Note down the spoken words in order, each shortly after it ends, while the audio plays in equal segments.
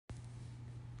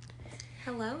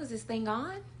Hello, is this thing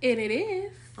on? And it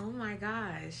is. Oh my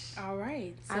gosh. All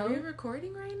right. So, are we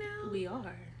recording right now? We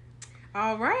are.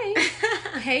 All right.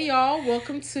 Hey, y'all.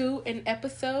 Welcome to an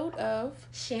episode of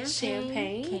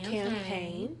Champagne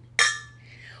Campaign.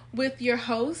 With your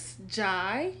hosts,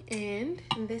 Jai and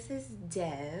this is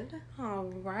Dev. All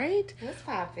right. What's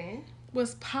poppin'?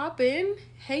 What's poppin'?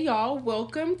 Hey, y'all.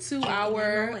 Welcome to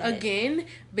our, again,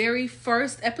 very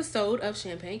first episode of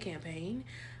Champagne Campaign.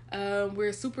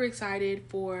 We're super excited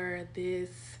for this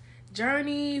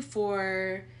journey,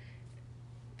 for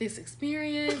this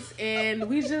experience, and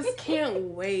we just can't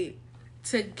wait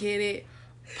to get it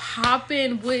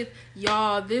popping with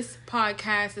y'all. This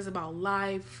podcast is about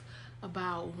life,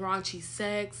 about raunchy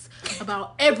sex,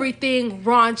 about everything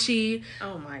raunchy.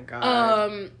 Oh my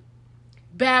god.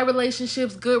 Bad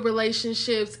relationships, good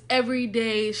relationships,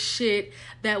 everyday shit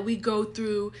that we go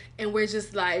through, and we're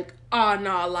just like, oh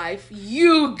no, life,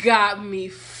 you got me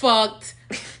fucked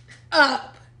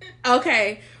up.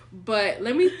 Okay, but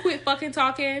let me quit fucking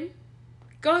talking.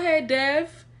 Go ahead,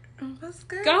 Dev. What's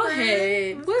good? Go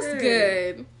ahead. What's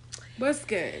good? What's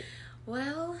good?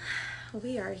 Well,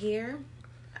 we are here.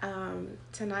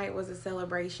 Tonight was a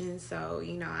celebration, so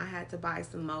I had to buy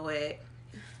some Moet.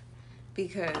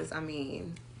 Because,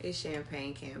 it's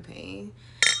Champagne Campaign.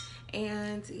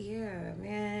 And, yeah,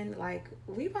 man,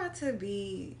 we about to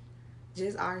be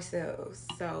just ourselves.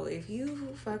 So, if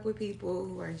you fuck with people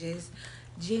who are just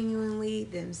genuinely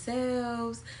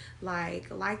themselves, like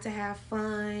to have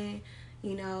fun,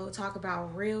 talk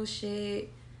about real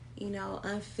shit,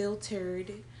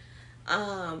 unfiltered,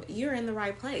 you're in the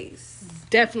right place.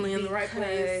 Definitely in the right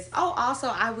place. Oh, also,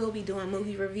 I will be doing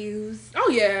movie reviews. Oh,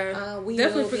 yeah. We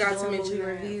definitely will be forgot doing to mention movie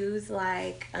that. reviews,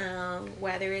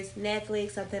 whether it's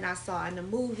Netflix, something I saw in the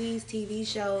movies, TV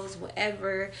shows,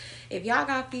 whatever. If y'all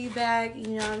got feedback,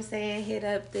 hit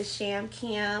up the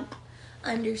ShamCamp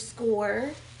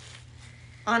 _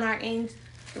 on our Instagram.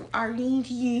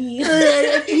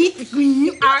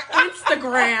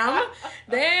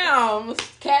 Damn.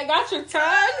 Cat got your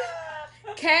tongue?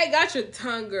 Cat got your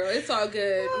tongue, girl. It's all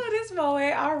good. Oh, this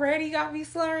Moet already got me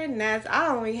slurring. I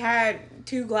only had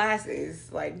 2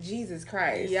 glasses. Like, Jesus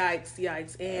Christ. Yikes,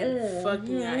 and fucking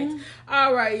yikes.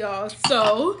 All right, y'all.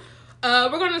 So, we're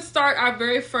going to start our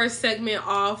very first segment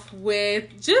off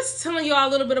with just telling y'all a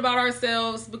little bit about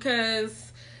ourselves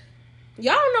because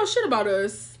y'all don't know shit about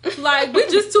us. Like, we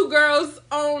just 2 girls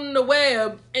on the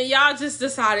web, and y'all just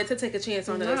decided to take a chance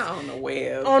on us. Not on the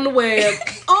web. On the web.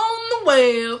 On the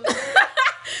web.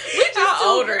 We just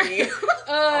How old are you?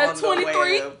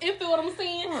 23. You feel what I'm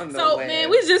saying? So, man,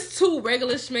 we just 2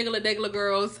 regular schmegula degula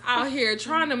girls out here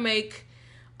trying to make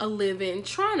a living,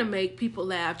 trying to make people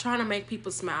laugh, trying to make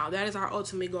people smile. That is our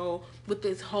ultimate goal with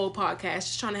this whole podcast.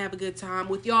 Just trying to have a good time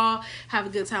with y'all, have a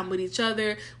good time with each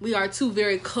other. We are 2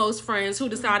 very close friends who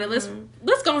decided let's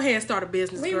go ahead and start a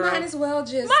business. We girl. might as well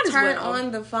just turn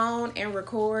on the phone and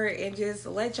record and just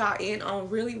let y'all in on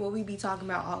really what we be talking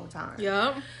about all the time.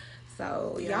 Yup.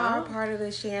 So, y'all are part of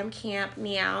the Sham Camp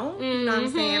now. You know what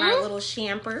I'm saying? Our little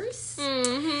shampers.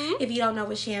 If you don't know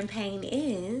what champagne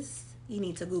is, you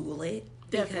need to Google it.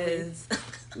 Definitely.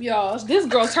 Y'all, this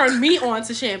girl turned me on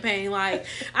to champagne. Like,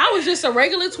 I was just a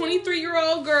regular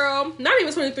 23-year-old girl. Not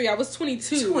even 23. I was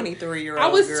 22. 23-year-old I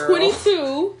was girl.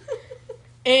 22.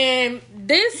 And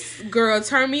this girl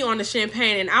turned me on to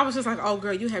champagne. And I was just like, oh,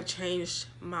 girl, you have changed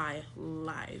my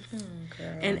life.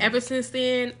 And ever since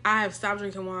then, I have stopped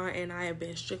drinking wine. And I have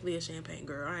been strictly a champagne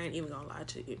girl. I ain't even gonna lie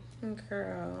to you.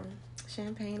 Girl,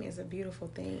 champagne is a beautiful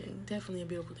thing. Definitely a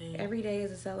beautiful thing. Every day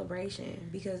is a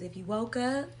celebration. Because if you woke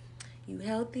up, you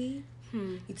healthy,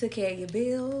 you took care of your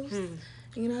bills,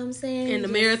 you know what I'm saying? And the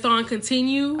marathon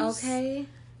continues. Okay.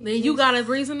 Then you got a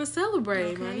reason to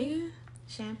celebrate, my nigga.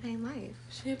 Champagne life.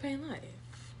 Champagne life.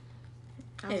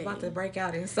 I was about to break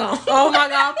out in song. Oh my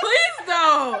God, please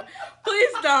don't.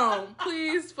 Please don't.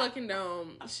 Please fucking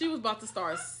don't. She was about to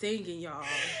start singing, y'all.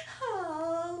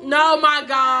 Oh, no, my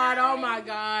God. Oh my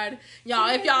God.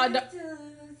 Y'all, if y'all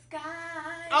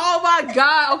oh my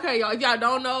God. Okay, y'all, if y'all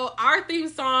don't know, our theme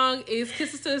song is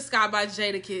Kisses to the Sky by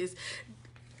Jadakiss.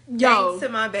 Yo. Thanks to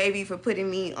my baby for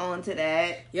putting me on to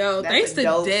that. Yo, thanks to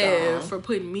Dev for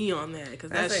putting me on that.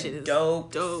 Because that shit is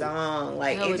dope song.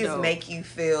 Like, it just make you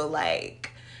feel like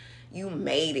you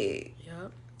made it.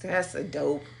 Yep. That's a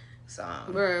dope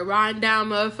song. We're riding down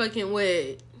motherfucking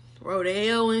with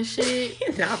Rodeo and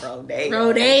shit. Not Rodeo.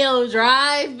 Rodeo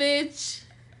Drive, bitch.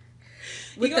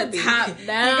 With the top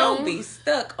down. You gonna be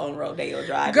stuck on Rodeo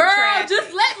Drive. Girl,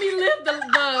 just let me live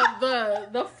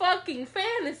the fucking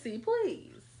fantasy, please.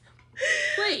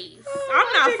 Please. I'm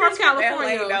not from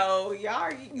California. LA, though. Y'all,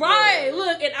 right.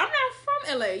 Look, and I'm not from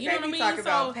LA. You know what I mean? Talk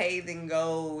about paved in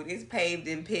gold. It's paved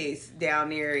in piss down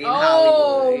there in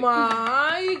Hollywood. Hollywood. Oh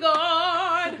my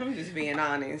God. I'm just being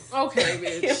honest. Okay,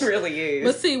 bitch. It really is.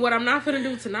 But see, what I'm not finna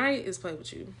do tonight is play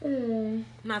with you.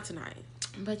 Not tonight.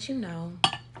 But you know.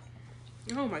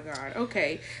 Oh my God.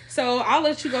 Okay. So I'll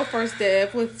let you go first,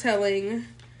 Dev, with telling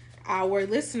our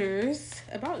listeners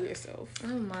about yourself. Oh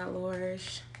my Lord.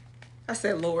 I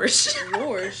said Lorsh.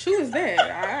 Lorsh? Who is that?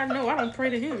 I know I don't pray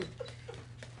to him.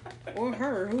 Or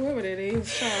her, whoever that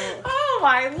is. Child. Oh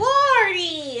my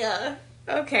Lordy.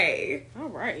 Okay. All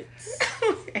right.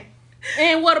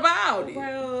 And what about it?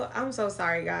 Well, I'm so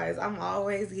sorry, guys. I'm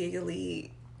always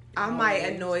giggly. I might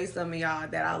annoy some of y'all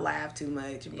that I laugh too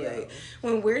much, but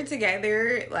when we're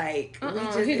together, like,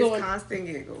 it's constant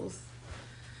giggles.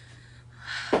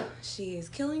 She is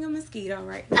killing a mosquito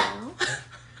right now.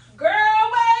 Girl,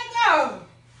 where it go?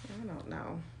 I don't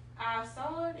know. I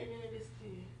saw it and then it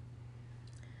disappeared.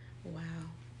 Wow.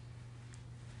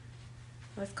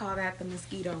 Let's call that the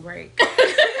mosquito break.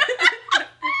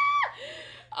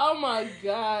 Oh my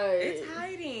God. It's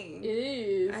hiding. It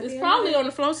is. It's probably on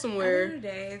the floor somewhere. At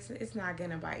the end of the day, it's not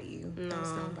gonna bite you. No.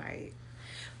 It's gonna bite.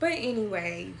 But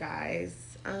anyway, you guys.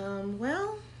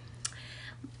 Well,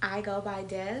 I go by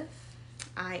Dev.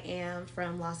 I am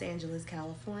from Los Angeles,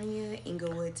 California,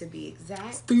 Inglewood to be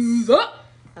exact. Stand up.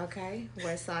 Okay,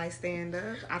 West Side Stand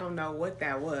Up. I don't know what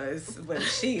that was, but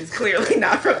she is clearly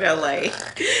not from LA.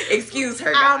 Excuse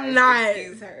her, guys. I'm not.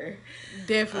 Excuse her.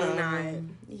 Definitely not.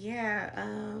 Yeah,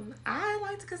 I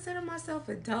like to consider myself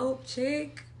a dope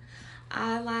chick.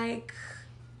 I like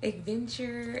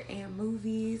adventure and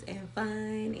movies and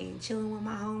fun and chilling with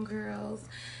my homegirls,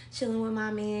 chilling with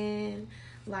my man,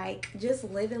 like just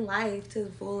living life to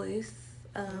the fullest.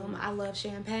 I love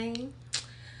champagne.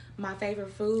 My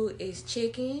favorite food is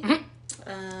chicken.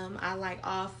 I like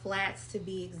all flats to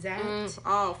be exact.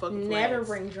 All fucking Never flats.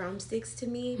 bring drumsticks to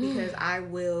me because I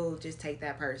will just take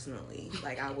that personally.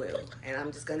 Like, I will. And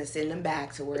I'm just going to send them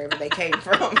back to wherever they came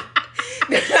from.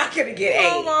 They're not going to get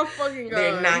ate. Oh my fucking God.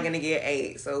 They're not going to get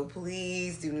ate. So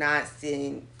please do not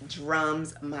send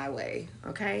drums my way.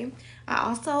 Okay? I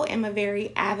also am a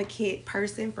very advocate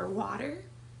person for water.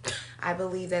 I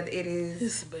believe that it is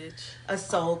This bitch. a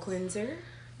soul cleanser.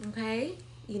 Okay?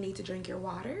 You need to drink your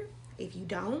water. If you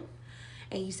don't,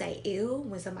 and you say ew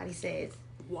when somebody says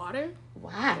Water?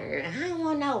 water, I don't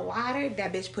want no water,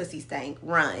 that bitch pussy stank.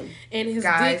 Run. And his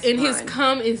Guys, dick and run. his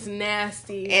cum is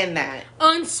nasty. And that.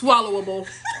 Unswallowable.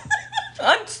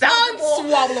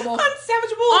 Unsalvageable.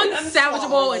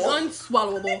 Unsavageable and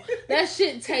unswallowable. That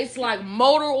shit tastes like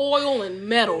motor oil and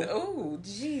metal. Oh,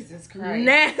 Jesus Christ.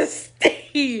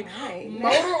 Nasty.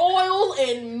 Motor oil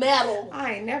and metal.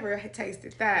 I ain't never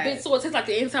tasted that. Bitch, so it tastes like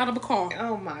the inside of a car.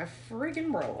 Oh, my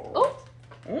freaking roll. Oh.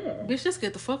 Bitch, just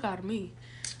get the fuck out of me.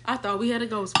 I thought we had a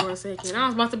ghost for a second. I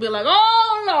was about to be like,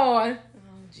 oh, Lord.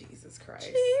 Oh, Jesus Christ.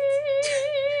 Jesus.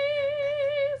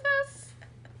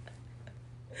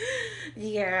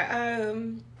 Yeah,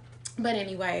 but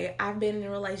anyway, I've been in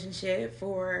a relationship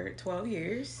for 12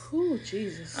 years. Ooh,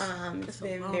 Jesus. It's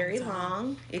been very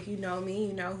long. If you know me,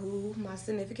 you know who my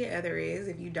significant other is.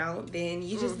 If you don't, then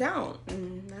you just don't.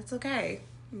 And that's okay.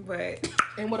 But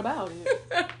And what about it?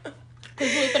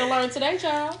 Because we ain't finna learn today,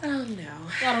 child. oh no.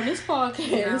 Not on this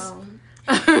podcast.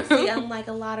 No. See, unlike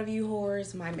a lot of you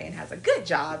whores, my man has a good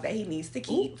job that he needs to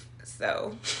keep.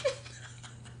 So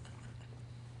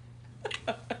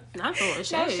Not throwing no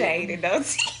shade. shade and no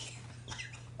tea.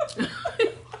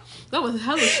 That was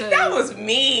hella shade. That was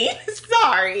me.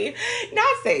 Sorry.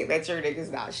 Not saying that your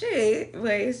nigga's not shit,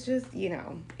 but it's just, you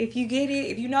know, if you get it,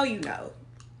 if you know, you know.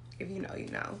 If you know, you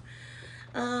know.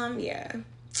 Yeah.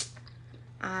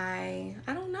 I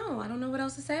don't know. I don't know what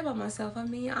else to say about myself. I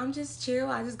mean, I'm just chill.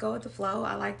 I just go with the flow.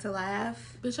 I like to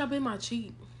laugh. Bitch, I been my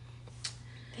cheek.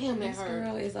 Damn, that This hurt.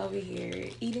 girl is over here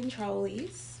eating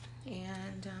trolleys.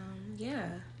 And, yeah.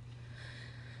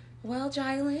 Well,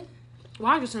 Jylen.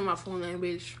 Why you saying my full name,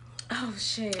 bitch? Oh,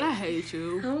 shit. I hate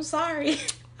you. I'm sorry.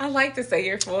 I like to say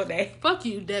your full name. Fuck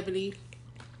you, deputy.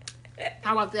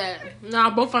 How about that? Nah,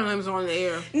 both our names are on the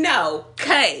air. No,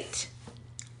 Kate.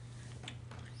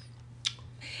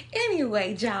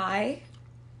 Anyway, Jai,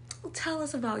 tell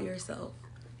us about yourself.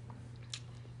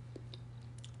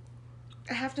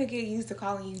 I have to get used to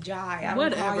calling you Jai. I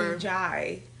don't call you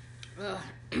Jai.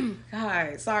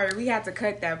 God, sorry, we had to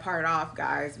cut that part off,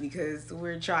 guys, because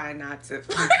we're trying not to.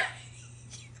 I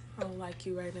don't like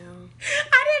you right now.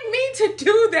 I didn't mean to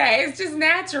do that. It's just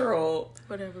natural.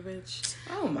 Whatever, bitch.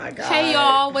 Oh my God. Hey,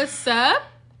 y'all, what's up?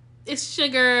 It's your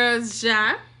girl,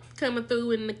 Ja, coming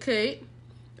through in the cut.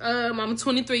 I'm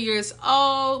 23 years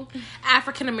old,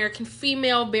 African American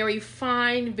female, very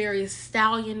fine, very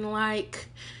stallion-like.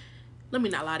 Let me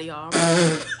not lie to y'all.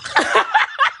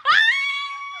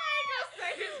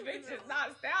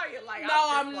 Like, no,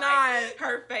 I'm not.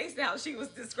 Her face, how she was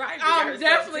describing I'm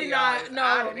definitely not. No.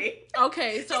 Oddity.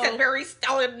 Okay, so. She said very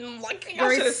stallion-like.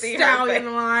 Very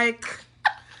stallion-like.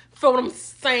 Feel what I'm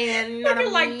saying? You know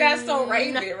Looking like that's so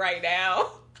Raven right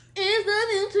now. It's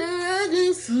nothing to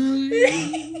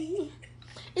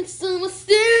it's so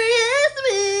mysterious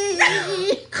me.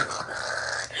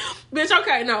 Bitch,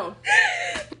 okay, no.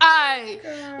 Alright.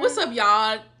 What's up,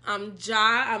 y'all? I'm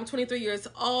Ja. I'm 23 years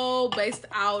old, based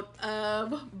out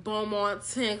of Beaumont,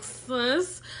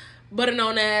 Texas. Better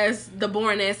known as the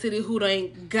boring ass city who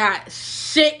ain't got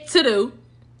shit to do.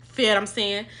 Feel what I'm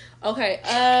saying? Okay.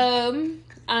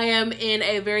 I am in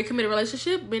a very committed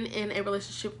relationship. Been in a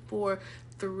relationship for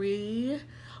 3,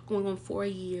 going on 4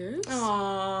 years.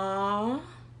 Aww.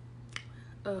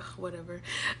 Ugh, whatever.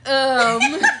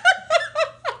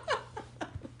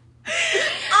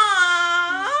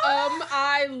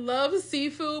 I love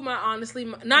seafood.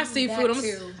 Not seafood.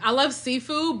 I love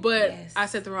seafood, but yes. I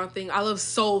said the wrong thing. I love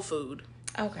soul food.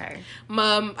 Okay.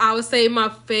 I would say my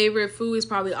favorite food is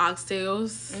probably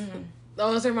oxtails. Mm.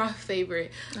 Those are my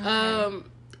favorite. Okay.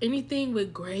 Anything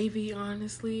with gravy,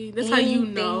 honestly. That's how you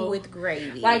know. Anything with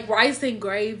gravy. Like rice and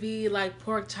gravy, like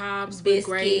pork chops biscuits.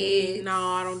 With gravy. No,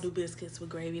 I don't do biscuits with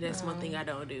gravy. That's one thing I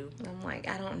don't do. I'm like,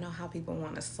 I don't know how people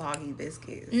want a soggy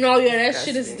biscuit. No, yeah, that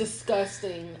shit is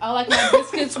disgusting. I like my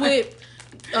biscuits with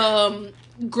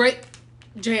grape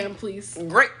jam, please.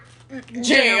 Grape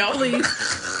jam,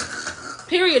 please.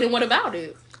 Period. And what about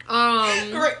it?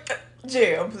 Grape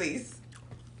jam, please.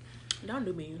 Don't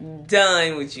do me.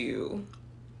 Done with you.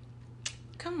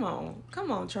 Come on,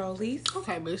 trolleys.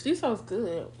 Okay, bitch, these sounds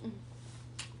good.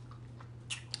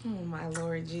 Oh my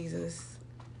Lord Jesus!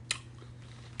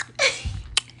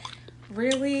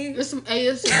 Really? It's some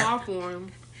ASMR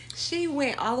form. She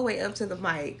went all the way up to the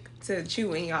mic to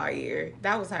chew in y'all ear.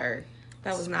 That was her.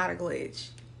 That was not a glitch.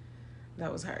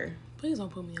 That was her. Please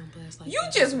don't put me on blast like you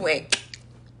that. You just went.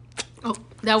 Oh,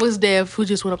 that was Dev who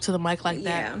just went up to the mic like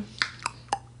that. Yeah.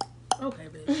 Okay,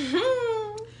 bitch.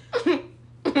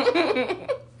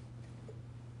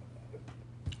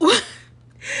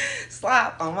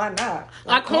 Slap on my knob.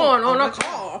 Like corn on a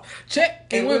car.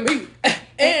 Check in with me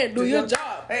and do your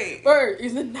job. Hey. Bird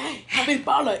is the name. Big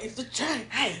baller is the chain.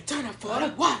 Hey. Turn up for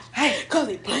the watch. Hey. Cause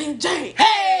he playing Jane.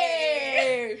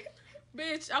 Hey.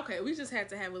 Bitch, okay, we just had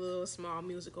to have a little small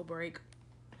musical break.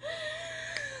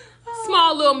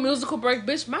 Small little musical break.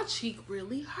 Bitch, my cheek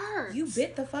really hurts. You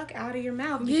bit the fuck out of your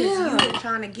mouth because you were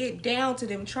trying to get down to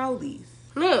them trolleys.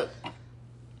 Look.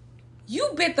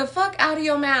 You bit the fuck out of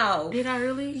your mouth. Did I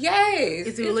really? Yes.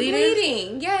 Is it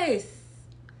bleeding? Yes.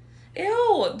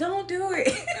 Ew, don't do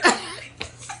it.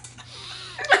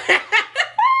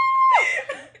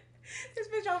 This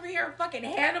bitch over here fucking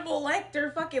Hannibal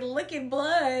Lecter fucking licking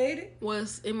blood.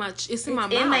 It's in my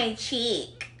mouth. In my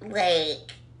cheek.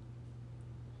 Like.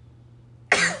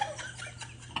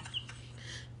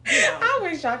 I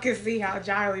wish y'all could see how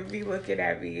Jolly be looking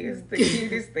at me. It's the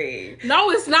cutest thing. No,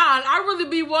 it's not. I really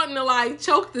be wanting to like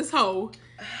choke this hoe,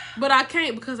 but I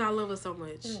can't because I love her so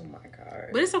much. Oh my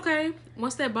god! But it's okay.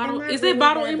 Once that bottle is that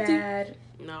bottle empty? Bad?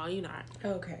 No, you're not.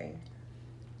 Okay.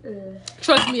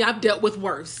 Trust me, I've dealt with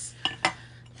worse.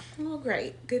 Well,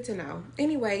 great. Good to know.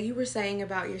 Anyway, you were saying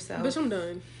about yourself. Bitch, I'm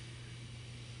done.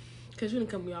 Cause you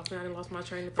didn't cut me off and I done lost my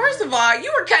train of thought. First of all,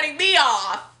 you were cutting me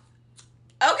off.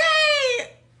 Okay.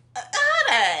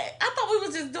 I thought we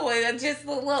was just doing just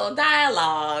a little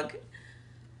dialogue.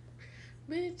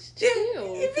 Bitch,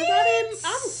 chill.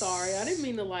 I'm sorry. I didn't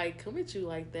mean to like come at you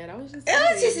like that. I was just kidding.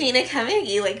 I was just mean to come at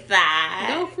you like that.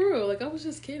 No, for real. Like I was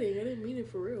just kidding. I didn't mean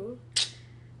it for real.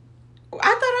 I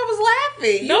thought I was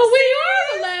laughing. No, we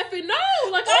are laughing. No,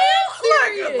 like I am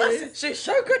serious. She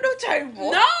shook at the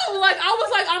table. No, like I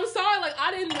was like, I'm sorry. Like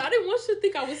I didn't want you to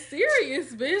think I was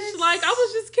serious, bitch. Like I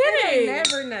was just kidding.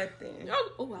 Never nothing.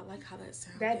 Oh, I like how that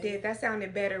sounded. That did. That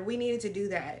sounded better. We needed to do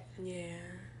that. Yeah.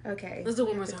 Okay. Let's do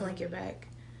one more time. Clink your back.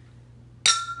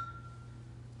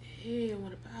 Yeah.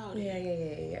 What about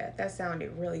it? Yeah. That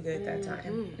sounded really good that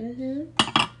time.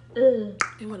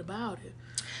 And what about it?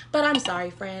 But I'm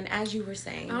sorry, friend. As you were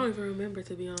saying, I don't even remember,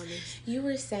 to be honest. You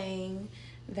were saying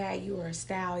that you were a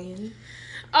stallion.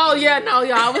 Oh yeah, no,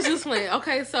 y'all. I was just playing.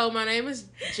 Okay, so my name is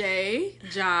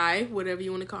Jai, whatever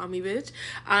you want to call me, bitch.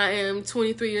 I am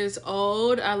 23 years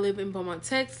old. I live in Beaumont,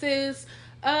 Texas.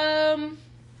 I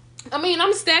mean,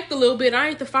 I'm stacked a little bit. I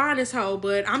ain't the finest hoe,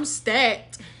 but I'm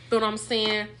stacked. Feel what I'm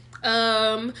saying?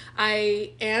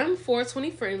 I am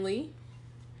 420 friendly.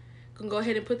 Can go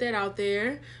ahead and put that out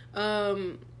there.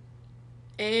 And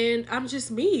I'm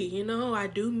just me, you know. I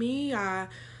do me. I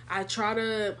try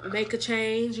to make a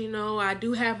change, you know. I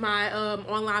do have my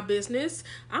online business.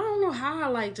 I don't know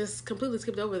how I just completely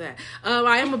skipped over that.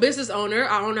 I am a business owner.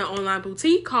 I own an online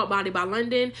boutique called Body by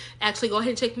London. Actually, go ahead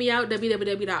and check me out,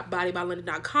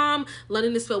 www.bodybylondon.com.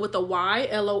 London is spelled with a Y,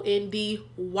 Londy.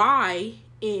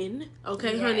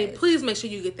 Okay, yes. Honey, please make sure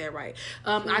you get that right.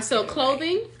 I sell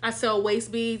clothing. Right. I sell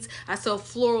waist beads. I sell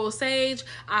floral sage.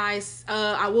 I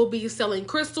will be selling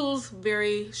crystals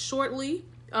very shortly.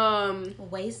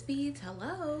 Waist beads.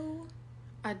 Hello.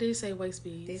 I did say waist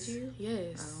beads. Did you?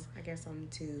 Yes. Oh, I guess I'm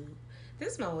too.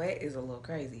 This Moet is a little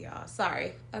crazy, y'all.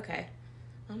 Sorry. Okay,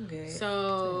 I'm good.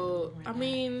 So I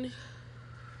mean,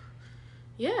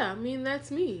 yeah. I mean,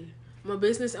 that's me. I'm a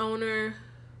business owner.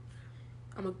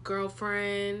 I'm a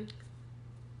girlfriend,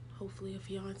 hopefully a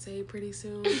fiance pretty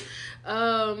soon.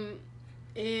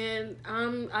 And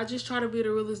I just try to be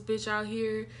the realest bitch out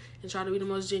here and try to be the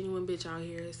most genuine bitch out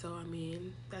here. So, I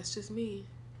mean, that's just me.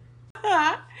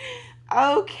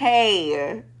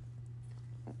 Okay.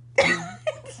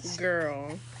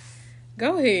 Girl,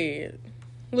 go ahead.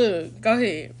 Look, go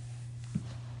ahead.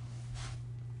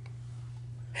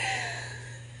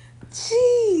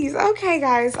 Jeez. Okay,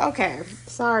 guys. Okay.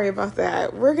 Sorry about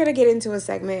that. We're going to get into a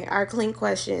segment, our Clink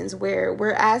Questions, where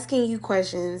we're asking you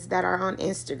questions that are on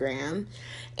Instagram.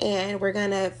 And we're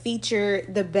going to feature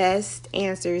the best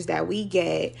answers that we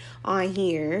get on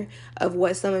here of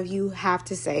what some of you have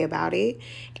to say about it.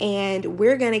 And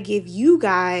we're going to give you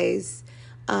guys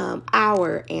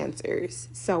our answers.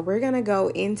 So we're going to go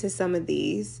into some of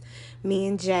these. Me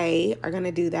and Jay are going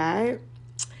to do that.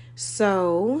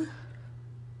 So...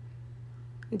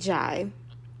 Jai.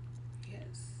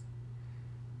 Yes.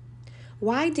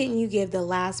 Why didn't you give the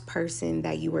last person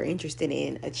that you were interested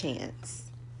in a chance?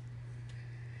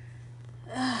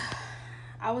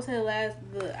 I would say the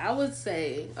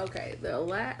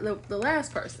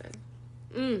last person.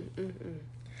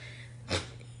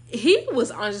 He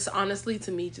was honestly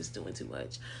to me just doing too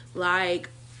much. Like,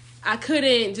 I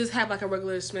couldn't just have like a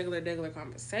regular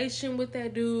conversation with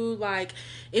that dude. Like,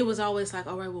 it was always like,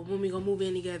 all right, well, when we gonna move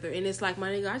in together? And it's like,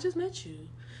 my nigga, I just met you.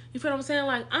 You feel what I'm saying?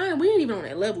 Like, we ain't even on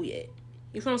that level yet.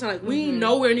 You feel what I'm saying? Like, we ain't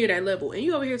nowhere near that level. And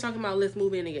you over here talking about let's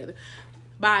move in together.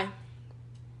 Bye.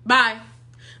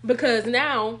 Because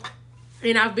now,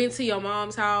 and I've been to your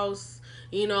mom's house.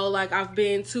 You know, like, I've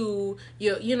been to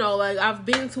I've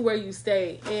been to where you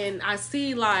stay, and I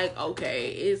see, like, okay,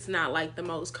 it's not, like, the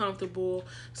most comfortable.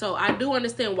 So I do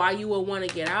understand why you would want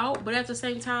to get out, but at the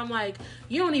same time, like,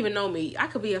 you don't even know me. I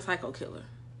could be a psycho killer.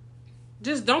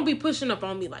 Just don't be pushing up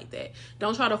on me like that.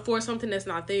 Don't try to force something that's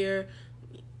not there.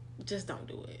 Just don't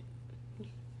do it.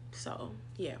 So,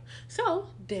 yeah. So,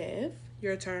 Dev,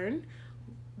 your turn.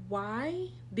 Why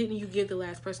didn't you give the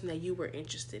last person that you were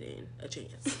interested in a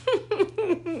chance?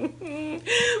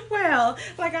 Well,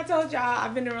 like I told y'all,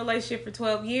 I've been in a relationship for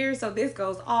 12 years, so this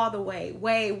goes all the way,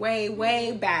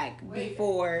 way back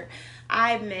before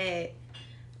I met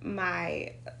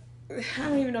my, I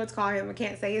don't even know what to call him. I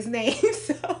can't say his name,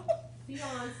 so.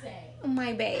 Fiance.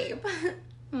 My babe.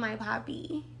 My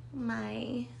poppy.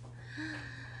 My...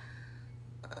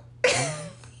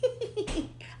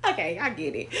 Okay, I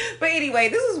get it. But anyway,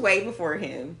 this was way before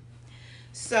him.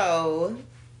 So,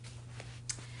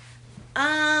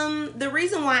 the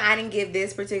reason why I didn't give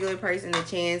this particular person a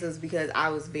chance was because I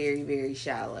was very, very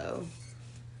shallow.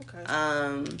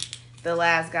 Okay. The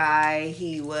last guy,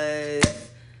 he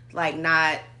was, like,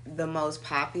 not the most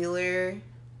popular.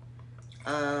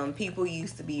 People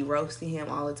used to be roasting him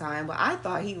all the time, but I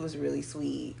thought he was really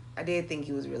sweet. I did think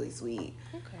he was really sweet.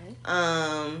 Okay.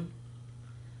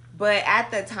 But at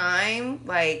the time,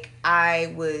 like,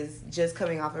 I was just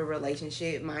coming off a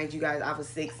relationship. Mind you guys, I was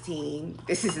 16.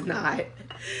 This is not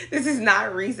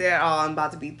recent at all. I'm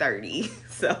about to be 30.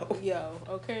 So. Yo,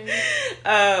 okay.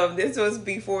 This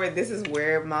is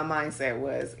where my mindset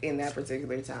was in that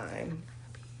particular time.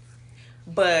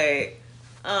 But,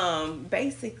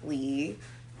 basically,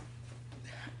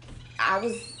 I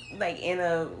was, like, in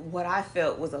what I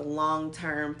felt was a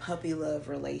long-term puppy love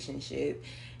relationship.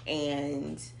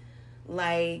 And...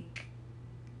 like,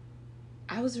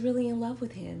 I was really in love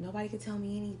with him. Nobody could tell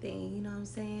me anything. You know what I'm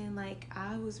saying? Like,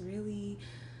 I was really,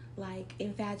 like,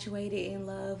 infatuated, in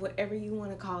love, whatever you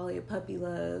want to call it, puppy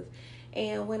love.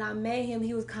 And when I met him,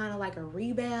 he was kind of like a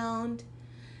rebound.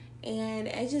 And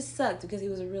it just sucked because he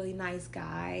was a really nice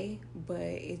guy. But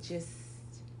it just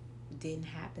didn't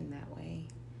happen that way.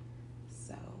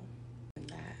 So,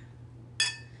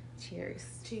 Cheers.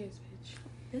 Cheers, bitch.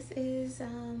 This is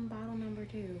bottle number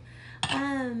 2.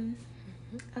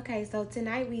 Okay, so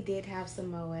tonight we did have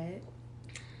some Moet,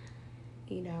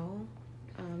 you know,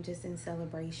 just in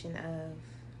celebration of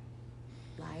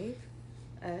life,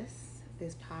 us,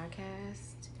 this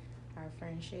podcast, our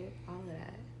friendship, all of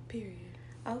that. Period.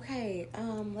 Okay,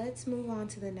 let's move on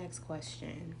to the next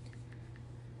question.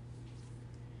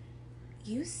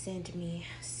 You sent me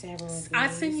several of these. I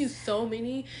send you so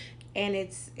many. And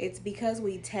it's because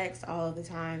we text all of the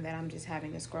time that I'm just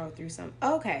having to scroll through some.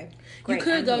 Okay, great. You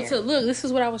could go to, look, this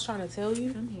is what I was trying to tell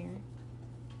you. I'm here.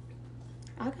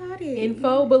 I got it.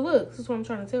 Info, but look, this is what I'm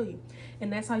trying to tell you.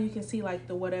 And that's how you can see, like,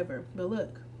 the whatever. But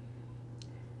look.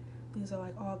 These are,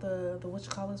 like, all the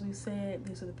whatchamacallits we sent.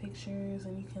 These are the pictures.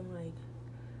 And you can, like,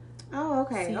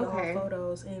 see all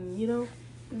photos. And, you know.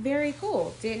 Very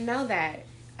cool. Didn't know that.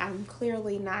 I'm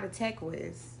clearly not a tech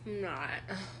whiz. Not.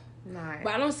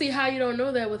 But I don't see how you don't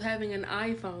know that with having an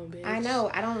iPhone, bitch. I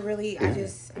know. I don't really. I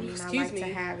like to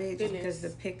have it just because the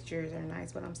pictures are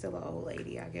nice, but I'm still an old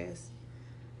lady, I guess.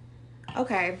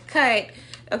 Okay. Cut.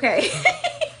 Okay.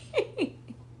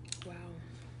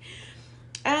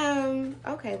 Wow.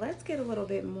 Okay, let's get a little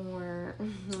bit more.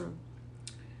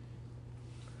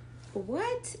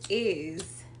 What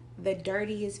is the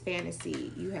dirtiest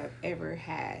fantasy you have ever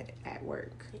had at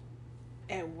work?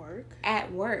 At work?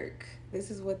 At work. This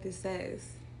is what this says.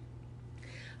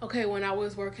 Okay, when I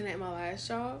was working at my last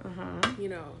job, you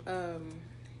know,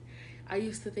 I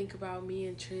used to think about me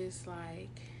and Tris,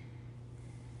 like,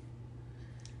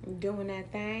 doing that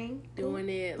thing. Doing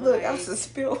it. Look, like, that was a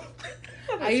spill.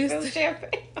 I used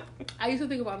to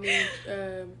think about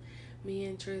me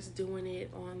and Tris doing it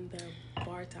on the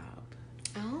bar top.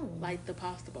 Oh. Like the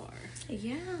pasta bar.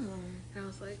 Yeah. And I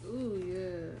was like, ooh,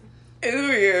 yeah.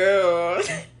 Ooh, yeah.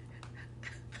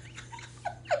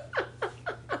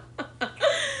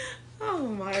 Oh,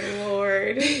 my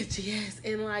Lord. Bitch, yes.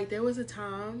 And, like, there was a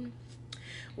time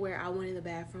where I went in the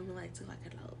bathroom and, like, took, like, a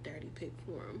little dirty pic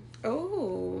for him.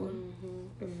 Oh.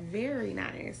 Very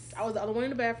nice. I was the other one in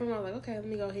the bathroom. I was like, okay, let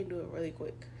me go ahead and do it really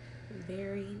quick.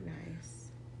 Very nice.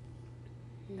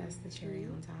 That's the cherry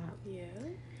on top. Yeah.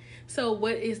 So,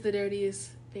 what is the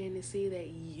dirtiest fantasy that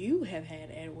you have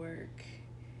had at work?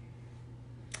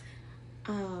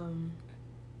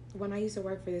 When I used to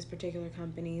work for this particular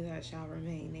company that shall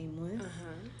remain nameless,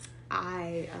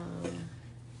 I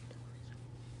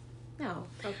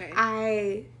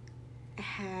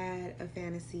had a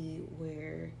fantasy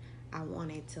where I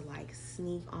wanted to, like,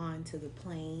 sneak onto the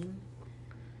plane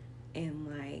and,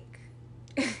 like,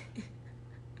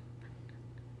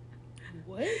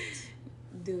 what?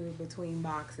 Do it between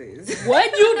boxes.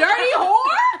 What, you dirty whore?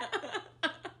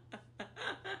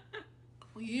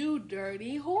 You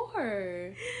dirty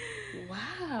whore.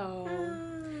 Wow.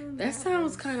 That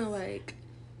sounds kind of like...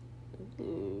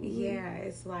 Ooh. Yeah,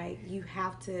 it's like you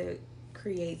have to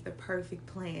create the perfect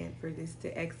plan for this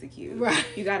to execute. Right.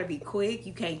 You got to be quick.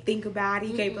 You can't think about it.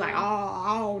 You can't be like,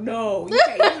 oh no. You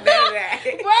can't do none of that.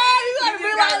 Right, you got to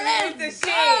be like, let's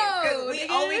go. Because we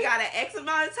only got an X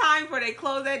amount of time before they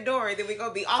close that door, and then we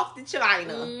going to be off to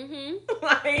China. Mm-hmm.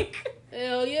 Like.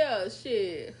 Hell yeah,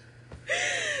 shit.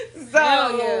 So.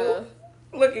 Hell yeah.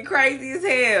 Looking crazy as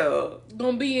hell.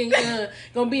 Gonna be in Gonzahu.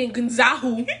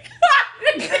 You gonna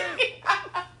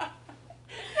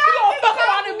fuck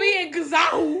around and be in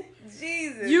Gonzahu.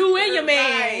 Jesus. You and your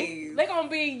man. Nice. They gonna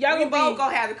be. Y'all we gonna both be,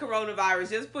 gonna have the coronavirus.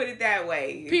 Just put it that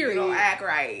way. Period. We gonna act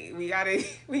right. We gotta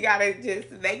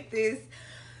just make this.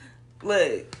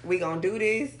 Look, we gonna do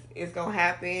this. It's gonna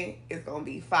happen. It's gonna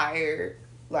be fire.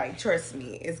 Like, trust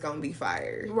me, it's gonna be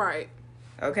fire. Right.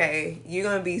 Okay, you're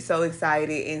gonna be so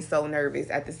excited and so nervous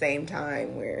at the same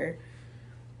time where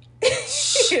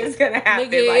it's gonna happen.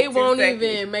 Nigga, like it won't seconds.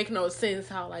 even make no sense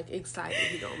how, like, excited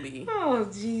he gonna be. Oh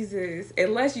Jesus!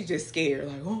 Unless you just scared,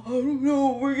 like, oh, I don't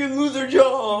know, we're gonna lose our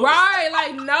job. Right?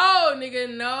 Like, no,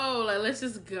 nigga, no. Like, let's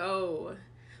just go.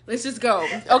 Let's just go.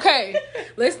 Okay,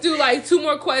 let's do like 2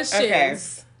 more questions. Okay.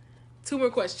 2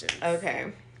 more questions.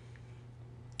 Okay.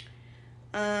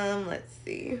 Let's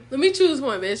see. Let me choose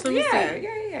one, bitch. Let me see.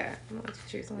 Yeah. I'm gonna let you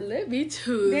choose one. Let me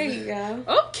choose. There you go.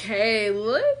 Okay,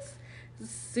 let's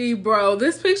see, bro.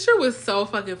 This picture was so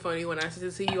fucking funny when I sent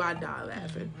it to you. I died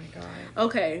laughing. Oh my god.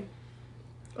 Okay.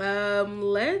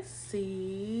 Let's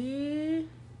see.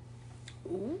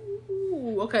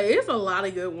 Ooh, okay, it's a lot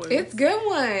of good ones. It's good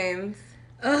ones.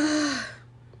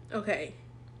 Okay.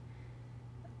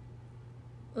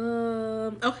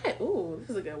 Okay. Ooh, this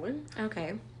is a good one.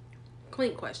 Okay.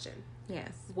 Clean question.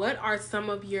 Yes. What are some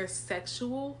of your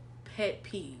sexual pet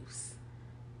peeves?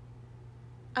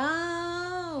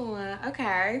 Oh,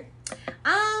 okay.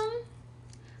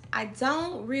 I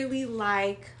don't really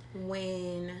like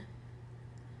when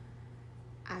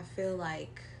I feel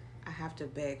like I have to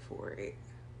beg for it.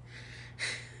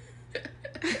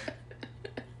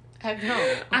 I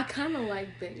don't. I kind of like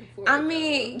begging for it. I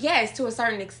mean, yes, to a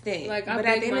certain extent. Like, but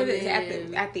at the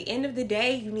end of the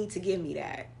day, you need to give me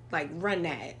that. Like, run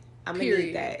that. I'm gonna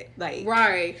need that. Like,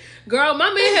 right, girl.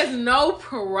 My man has no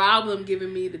problem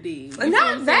giving me the D.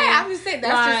 Not that. I would say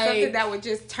that's just something that would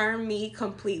just turn me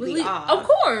completely off. Of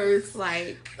course,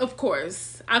 of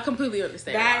course, I completely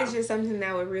understand. That is just something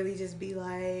that would really just be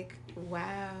like,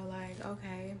 wow, like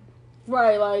okay,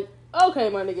 right, like okay,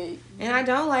 my nigga. And I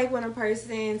don't like when a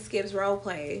person skips role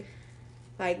play.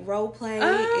 Like role play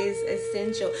is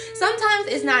essential. Sometimes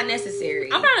it's not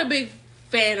necessary. I'm not a big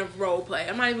fan of role play.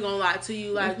 I'm not even gonna lie to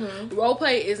you. Like role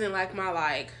play isn't like my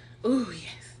like. Ooh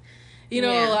yes, you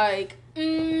know like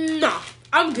no,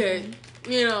 I'm good.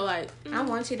 You know like I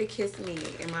want you to kiss me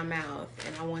in my mouth,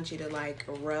 and I want you to like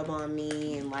rub on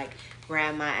me and like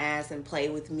grab my ass and play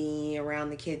with me around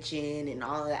the kitchen and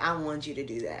all that. I want you to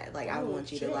do that. Like I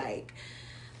want you to like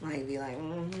be like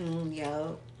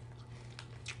yo.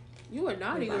 You are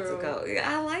naughty girl.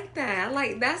 I like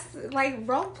that. That's like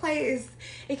role play is.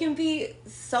 It can be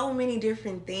so many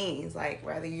different things. Like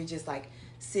whether you're just like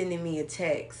sending me a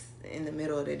text in the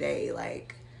middle of the day,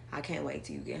 like I can't wait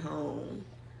till you get home,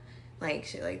 like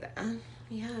shit like that.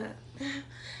 Yeah,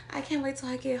 I can't wait till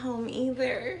I get home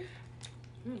either.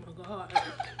 Oh my god.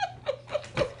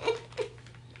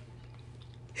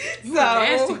 You a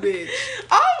nasty bitch.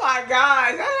 Oh my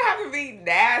gosh, I don't have to be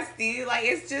nasty. Like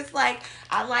it's just like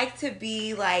I like to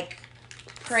be like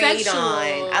preyed sexual.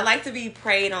 On. I like to be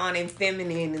preyed on and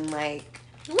feminine and like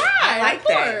I like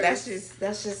that.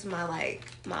 That's just my like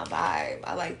my vibe.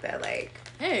 I like that like.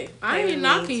 Hey, I ain't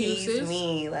knocking you, sis.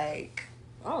 Me like.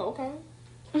 Oh okay.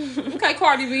 Okay,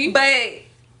 Cardi B. But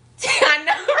I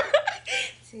know.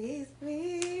 Tease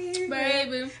me,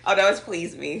 baby. Oh, that was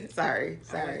please me. Sorry.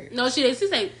 No, she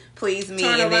said please me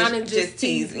turn and around then and just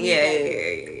tease me.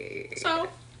 Yeah. So,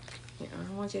 yeah,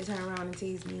 I want you to turn around and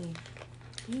tease me.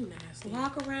 You nasty.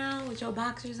 Walk around with your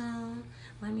boxers on.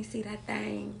 Let me see that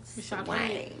thing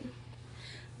swing.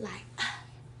 Like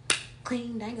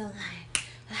clean dangle line.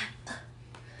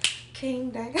 King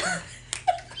dangle.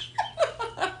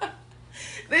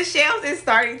 The shells is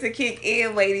starting to kick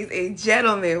in, ladies and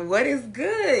gentlemen. What is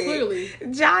good? Clearly.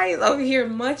 Jai is over here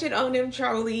munching on them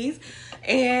trolleys.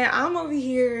 And I'm over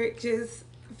here just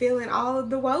feeling all of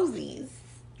the woesies.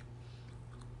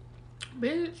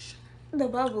 Bitch. The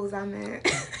bubbles, I meant.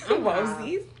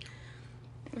 Woesies.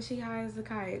 She high as a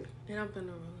kite. And I'm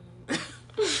finna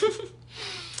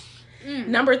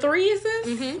Number 3 is this?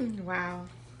 Mm-hmm. Wow.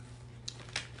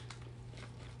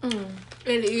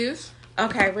 It is.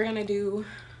 Okay, we're gonna do.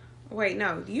 Wait,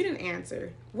 no, you didn't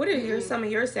answer. What are some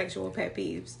of your sexual pet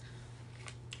peeves?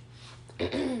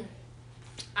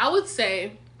 I would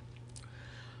say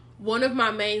one of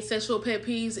my main sexual pet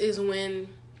peeves is when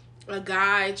a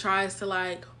guy tries to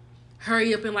like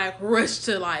hurry up and like rush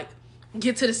to like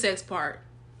get to the sex part.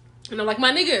 And I'm like,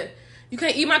 my nigga, you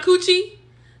can't eat my coochie?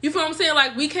 You feel what I'm saying?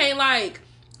 Like we can't like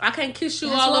I can't kiss you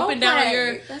That's all up and down play.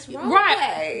 your That's role right.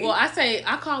 play. Well,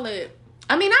 I call it.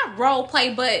 I mean, not role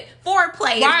play, but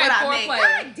foreplay is right, what I foreplay.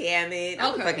 meant. God damn it.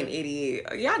 I'm Okay. a fucking idiot.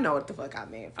 Y'all know what the fuck I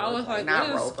meant. I was like, not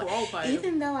what is role play. role play?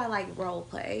 Even though I like role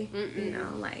play, you know,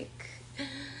 like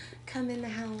come in the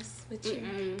house with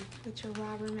your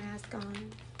robber mask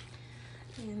on.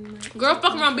 And, like, Girl,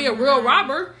 fuck around be a real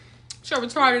robber. Show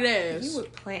retarded ass. You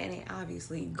would plan it,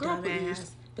 obviously. Girl, dumbass.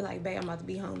 please. Be like, babe, I'm about to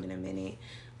be home in a minute.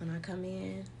 When I come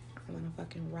in, I'm gonna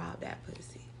fucking rob that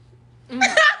pussy.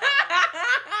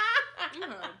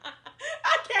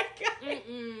 I can't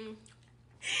go.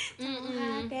 Don't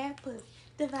hide that pussy.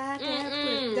 Divide that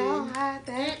pussy. Don't hide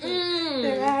that pussy.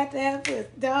 Divide that pussy.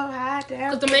 Don't hide that pussy.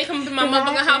 Cause the man come to my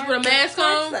motherfucking house with a mask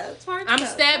on, I'm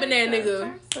stabbing that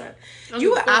nigga.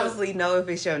 You would obviously know if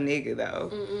it's your nigga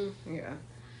though. Yeah.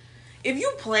 If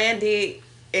you planned it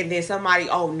and then somebody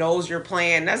knows your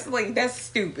plan, that's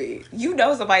stupid. You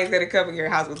know somebody's gonna come in your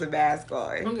house with a mask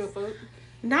on. I don't give a fuck.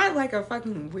 Not like a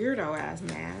fucking weirdo ass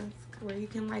mask where you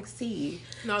can like see.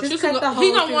 No, just he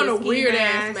gonna want a weird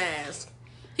ass mask.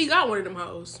 He got one of them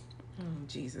hoes. Oh,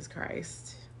 Jesus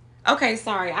Christ. Okay,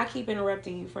 sorry. I keep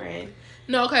interrupting you, friend.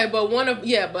 No, okay, but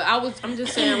I'm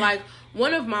just saying like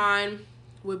one of mine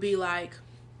would be like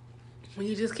when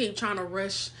you just keep trying to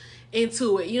rush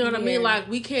into it, you know what I mean? Like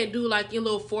we can't do like your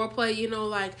little foreplay, you know,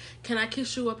 like can I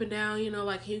kiss you up and down, you know,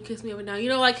 like can you kiss me up and down, you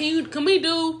know, like can we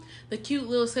do the cute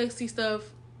little sexy stuff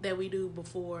that we do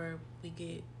before we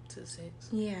get to sex?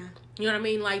 Yeah, you know what I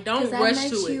mean? Like don't rush to it.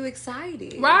 That makes you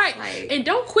excited, right? Like... And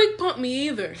don't quick pump me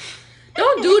either.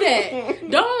 Don't do that.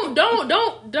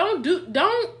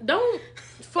 don't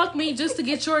fuck me just to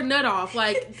get your nut off.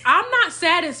 Like, I'm not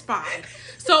satisfied.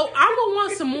 So I'm gonna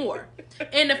want some more.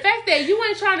 And the fact that you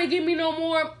ain't trying to give me no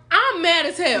more, I'm mad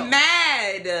as hell. I'm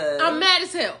mad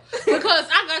as hell. Because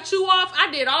I got you off.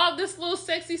 I did all this little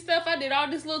sexy stuff. I did all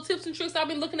these little tips and tricks I've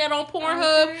been looking at on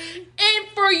Pornhub. Okay. And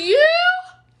for you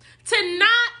to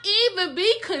not even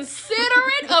be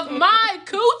considerate of my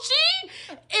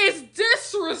coochie is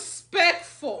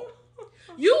disrespectful.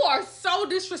 You are so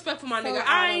disrespectful, my nigga.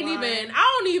 I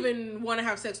don't even want to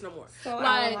have sex no more. So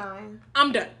like,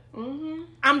 I'm done. Mm-hmm.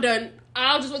 I'm done.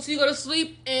 I'll just wait till you go to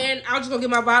sleep, and I'll just go get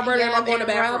my vibrator and I'll go in the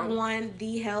bathroom. Rub one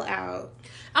the hell out.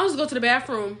 I'll just go to the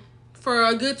bathroom for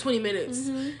a good 20 minutes.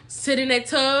 Mm-hmm. Sit in that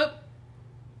tub.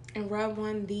 And rub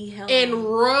one the hell out. And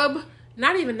rub.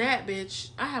 Not even that, bitch.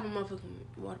 I have a motherfucking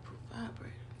waterproof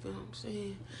vibrator. You know what I'm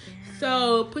saying? Yeah.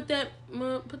 So put that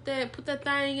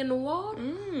thing in the water.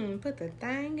 Put the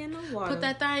thing in the water. Put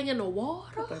that thing in the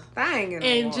water. Put the thing in the water.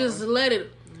 And just let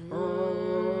it.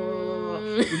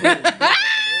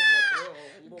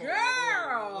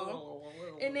 Girl.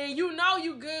 And then you know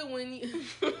you good when you.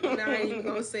 I ain't even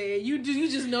gonna say it. You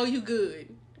just know you good.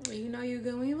 Well, you know you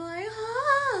good when you be like,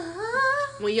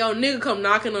 when your nigga come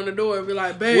knocking on the door and be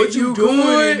like, babe, what you doing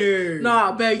good? In there?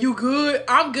 Nah, babe, you good?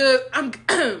 I'm good. I'm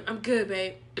good,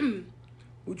 babe.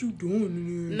 What you doing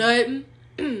in there? Nothing.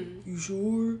 You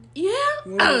sure? Yeah.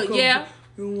 Yeah.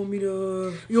 You don't want me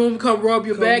to... You want me to come rub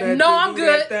your back? No, I'm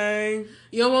good. Thing?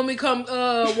 You don't want me to come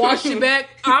wash your back?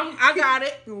 I got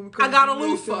it. I got a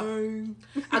loofah.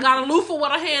 I got a loofah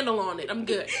with a handle on it. I'm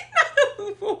good.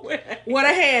 With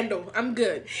a handle. I'm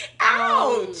good.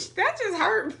 Ouch. That just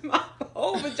hurt my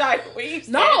whole vagina when you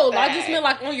said No, that. I just meant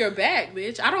like on your back,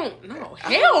 bitch. I don't know.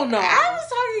 Hell no. I was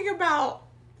talking about...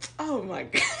 Oh my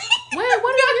God. Wait,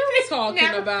 what are you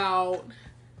talking about?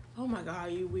 Oh my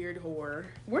God, you weird whore.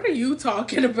 What are you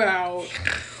talking about?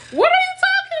 What are you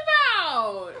talking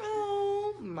about?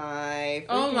 Oh my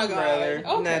God. Brother.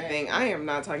 Okay. Nothing. I am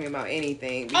not talking about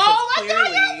anything. Oh my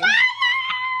God,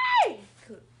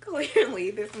 you're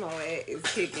clearly this Moet is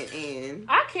kicking in.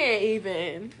 I can't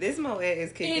even. This Moet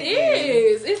is kicking in. It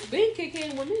is. It's been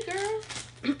kicking with me, girl.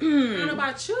 I don't know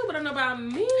about you, but I know about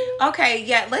me. Okay,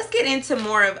 yeah, let's get into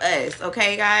more of us,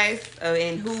 okay, guys,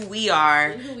 and who we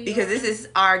are, because this is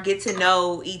our get to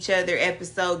know each other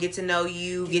episode. Get to know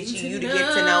you, you to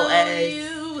get to know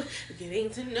us.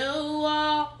 Getting to know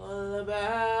all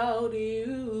about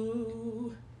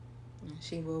you.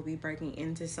 She will be breaking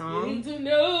into song. Getting to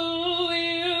know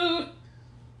you.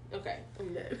 Okay,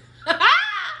 I'm done.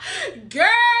 Girl,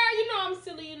 you know I'm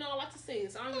silly, you know I like to sing,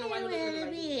 so I don't even know why you looking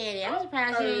at me like that. I'm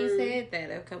surprised you ain't said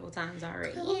that a couple times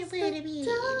already.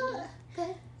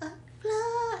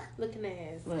 Looking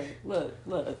ass. Look.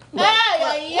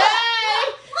 Hey,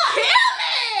 kill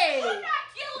me!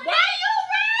 Why you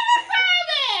running from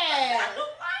it?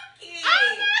 Oh my God!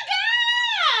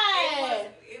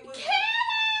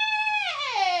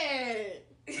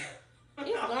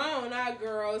 It's gone now,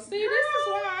 girl. See, this is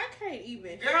why I can't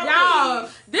even. Girl, y'all,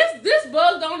 this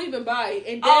bug don't even bite.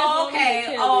 And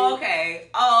okay.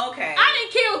 I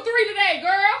didn't kill 3 today,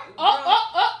 girl.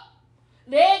 Oh.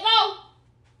 There you go.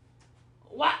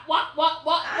 What,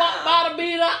 about to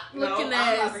beat up? Looking at.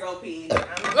 I'm about to go pee.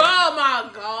 Oh my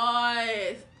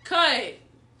God. Cut.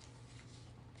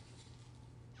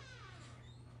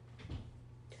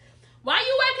 Why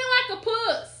you acting like a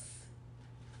puss?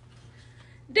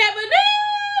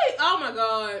 Devaney! Oh my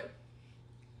God.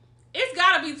 It's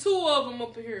gotta be 2 of them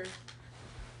up here.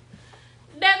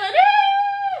 Devaney!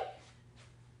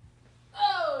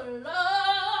 Oh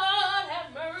Lord,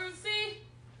 have mercy.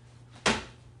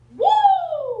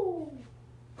 Woo!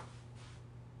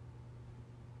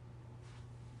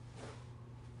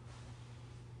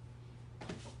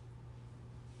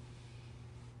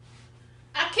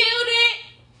 I killed it.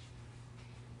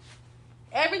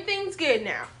 Everything's good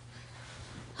now.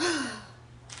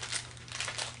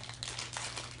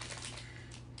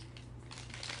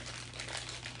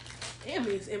 Damn,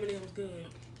 these M&M's good.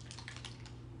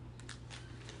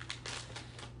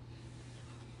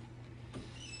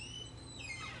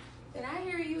 Did I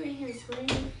hear you in here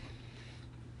screaming?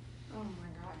 Oh my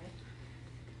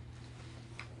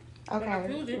God.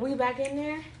 Okay, we back in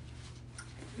there?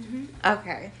 Mm-hmm.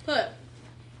 Okay. Put.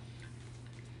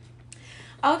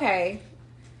 Okay.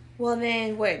 Well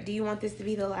then, what? Do you want this to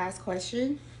be the last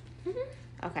question?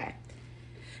 Mm-hmm. Okay.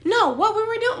 No, what we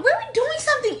were doing? We were doing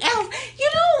something else. You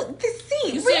know, the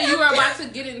scene. You said you were about to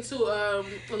get into a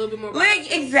little bit more.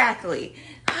 Exactly.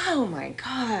 Oh my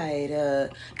God.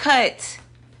 Cut.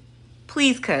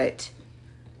 Please cut.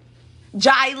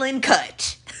 Jylen,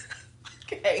 cut.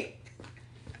 Okay.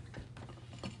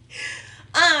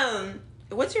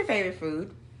 What's your favorite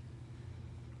food?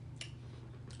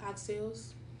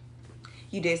 Oxtails.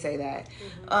 You did say that.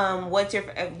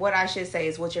 What I should say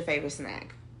is, what's your favorite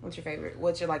snack? What's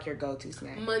your go-to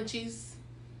snack? Munchies.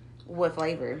 What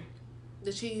flavor?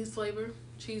 The cheese flavor.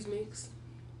 Cheese mix.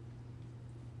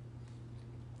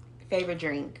 Favorite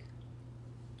drink?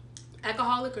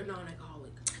 Alcoholic or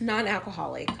non-alcoholic?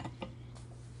 Non-alcoholic.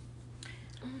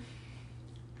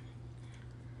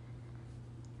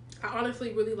 I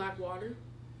honestly really like water.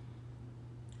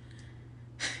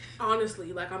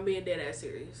 Honestly, like, I'm being dead ass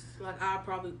serious. Like, I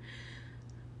probably...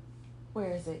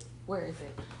 Where is it?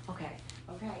 Okay,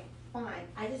 fine.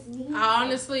 I just need...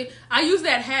 I use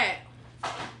that hat. I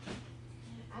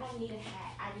don't need a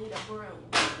hat. I need a broom.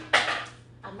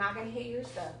 I'm not going to hit your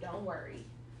stuff. Don't worry.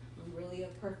 I'm really a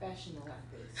professional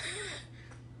at this.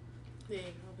 There you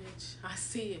go, bitch. I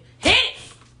see it. Hit it!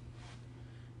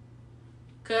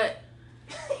 Cut.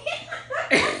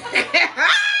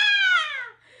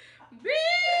 Bitch!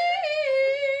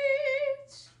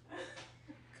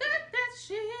 Cut that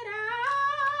shit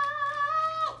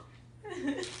out!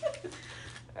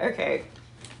 Okay.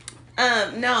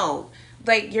 No.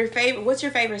 Like, what's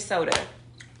your favorite soda?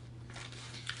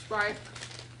 Sprite.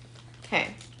 Okay.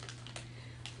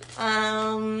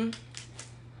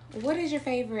 What is your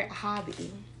favorite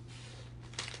hobby?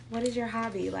 What is your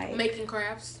hobby like? Making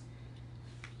crafts.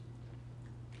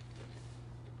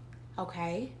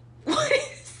 Okay. What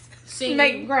is Singing.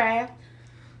 Making craft.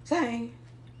 Sing.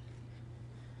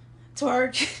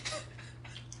 Twerk.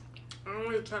 I don't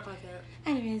really talk like that.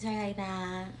 I don't really talk like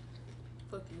that.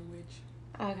 Fuck you, witch.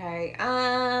 Okay.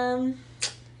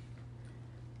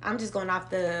 I'm just going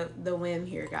off the whim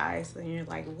here, guys. And you're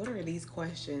like, what are these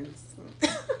questions?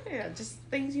 Yeah, just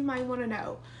things you might want to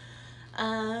know.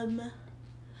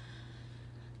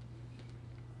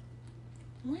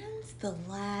 When's the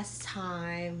last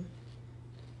time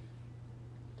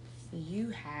you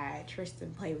had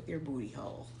Tristan play with your booty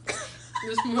hole?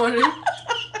 This morning.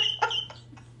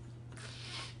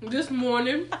 This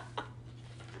morning.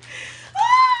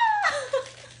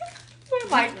 I'm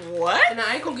like, what? And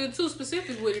I ain't gonna get too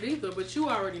specific with it either, but you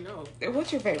already know.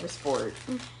 What's your favorite sport?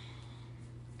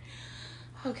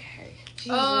 Okay.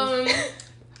 Jesus.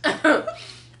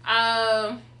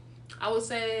 I would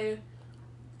say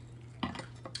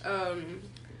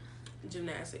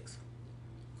gymnastics.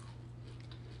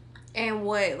 And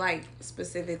what, like,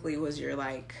 specifically was your,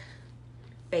 like,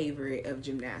 favorite of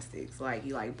gymnastics? Like,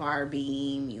 you like bar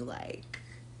beam, you like...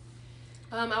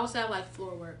 I would say I like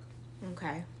floor work.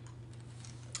 Okay.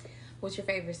 What's your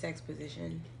favorite sex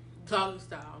position? Doggy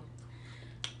style.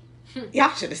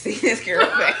 Y'all should have seen this girl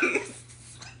face.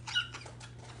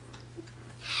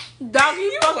 Doggy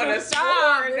You would fucking have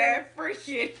style. sworn that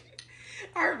freaking...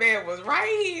 Her man was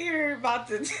right here about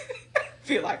to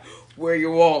feel like, where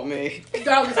you want me?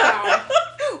 Doggy style.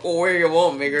 Where you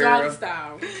want me, girl? Doggy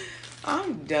style.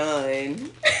 I'm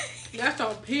done. That's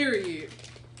on period.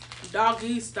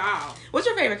 Doggy style. What's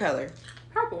your favorite color?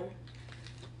 Purple.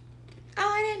 Oh,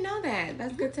 I didn't know that.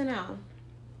 That's good to know.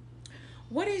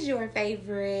 What is your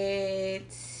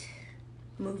favorite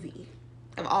movie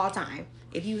of all time?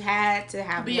 If you had to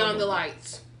have Beyond the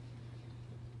Lights.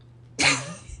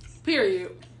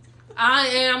 Period. I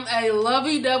am a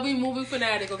lovey-dovey movie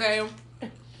fanatic, okay?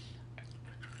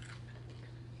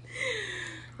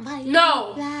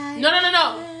 No.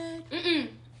 Mm-mm.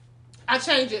 I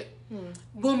change it.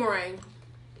 Boomerang.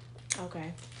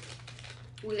 Okay.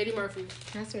 With Eddie Murphy.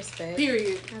 That's respect.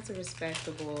 Period. That's a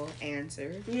respectable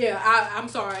answer. Yeah, I'm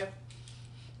sorry.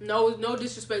 No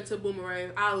disrespect to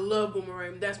Boomerang. I love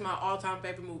Boomerang. That's my all-time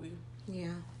favorite movie.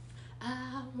 Yeah.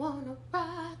 I wanna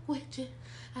rock with you.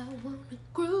 I wanna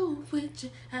groove with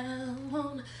you. I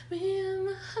wanna be in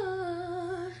my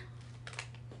heart.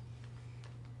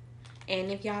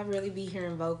 And if y'all really be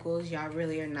hearing vocals, y'all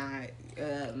really are not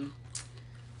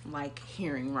like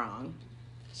hearing wrong.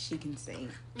 She can sing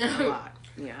a lot.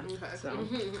 Yeah. Okay. So.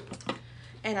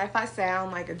 And if I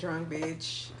sound like a drunk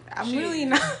bitch, I'm She- really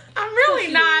not. I'm really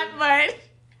She not, is. but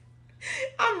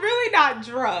I'm really not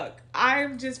drunk.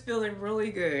 I'm just feeling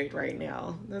really good right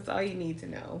now. That's all you need to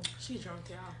know. She drunk,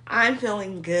 y'all. I'm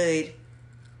feeling good.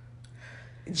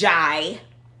 Jai.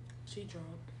 She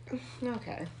drunk.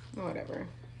 Okay. Whatever.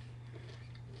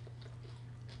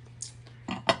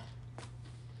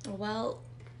 Well,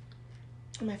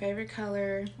 my favorite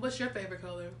color, What's your favorite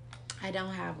color? I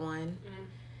don't have one.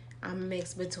 I'm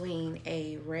mixed between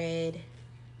a red,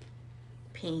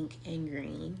 pink, and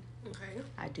green. Okay.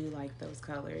 I do like those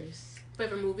colors.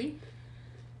 Favorite movie?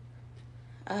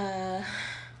 My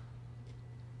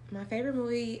favorite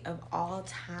movie of all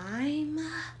time.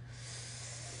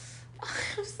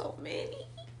 have so many.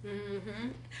 Mm-hmm.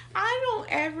 I don't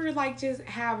ever like just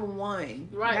have one.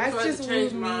 Right. That's just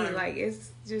with me. Mine. Like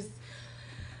it's just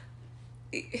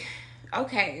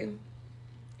okay.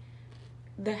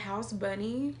 The House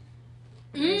Bunny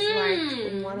is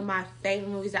like one of my favorite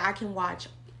movies that I can watch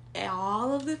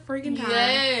all of the freaking time.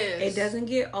 Yes. It doesn't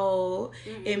get old.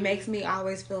 Mm-hmm. It makes me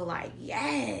always feel like,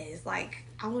 yes, like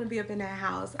I want to be up in that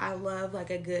house. I love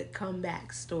like a good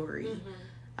comeback story. Mm-hmm.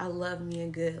 I love me a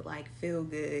good like feel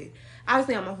good.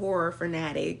 Obviously, I'm a horror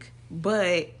fanatic,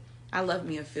 but I love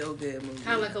me a feel good movie.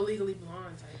 Kind of like a Legally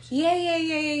Blonde type shit.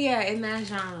 Yeah. In that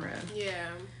genre. Yeah.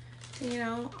 You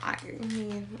know, I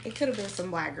mean, it could have been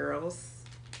some black girls.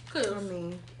 Could have. I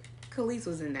mean, Khalees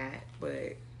was in that,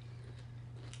 but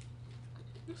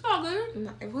it's all good.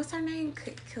 no, what's her name?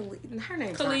 Her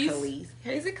name's Khalees. not Khalees.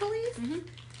 Is it Khalees? Mm-hmm.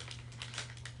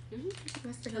 Mm-hmm.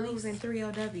 That's the girl who was in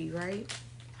 3LW, right?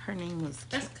 Her name was...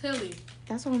 That's Kelly.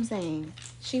 That's what I'm saying.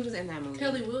 She was in that movie.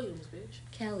 Kelly Williams, bitch.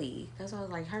 Kelly. That's what I was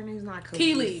like. Her name's not Khalees.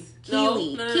 Keely.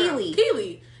 Keely. No. Keely.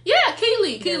 Keely. Yeah,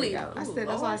 Keely. There we Keely. go. Ooh,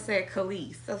 That's why I said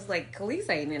Khalees. I was like, Khalees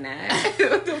ain't in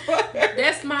that.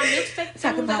 That's my mixtape.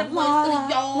 Talk about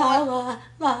la.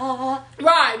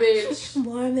 Right, bitch.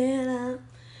 More than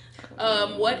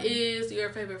what is your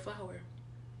favorite flower?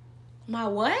 My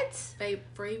what?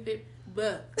 Favorite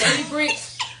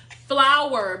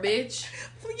flower, bitch.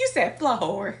 You said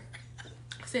flower.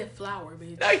 I said flower,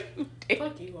 bitch. No, you didn't.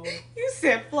 Fuck you, ho. You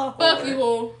said flower. Fuck you,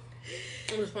 ho.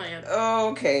 I'm just playing.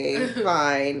 Okay,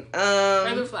 fine.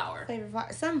 Favorite flower. Favorite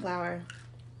flower. Sunflower.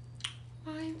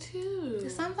 Mine too. The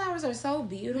sunflowers are so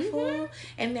beautiful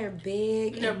and they're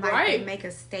big They're and bright. like they make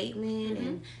a statement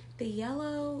and the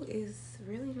yellow is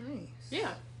really nice.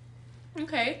 Yeah.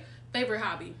 Okay. Favorite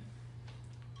hobby.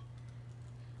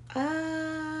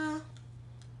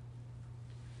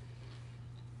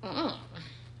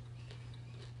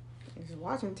 Just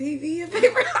watching TV. A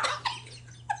favorite hobby.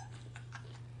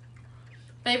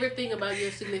 Favorite thing about your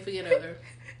significant other.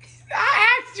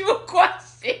 I asked you a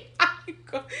question.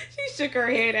 She shook her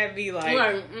head at me like.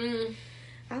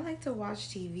 I like to watch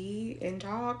TV and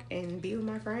talk and be with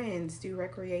my friends, do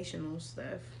recreational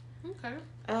stuff. Okay.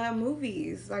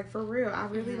 Movies, like for real. I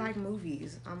really like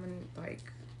movies. I'm in like,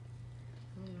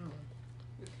 I don't know.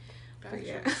 But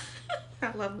yeah,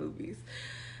 I love movies.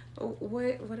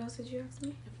 What else did you ask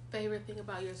me? Favorite thing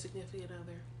about your significant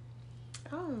other?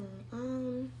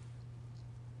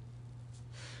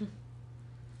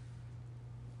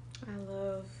 I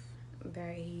love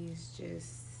that he's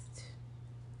just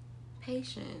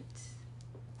patient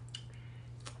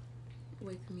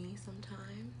with me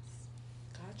sometimes.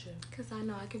 Gotcha. Because I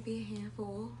know I could be a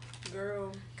handful.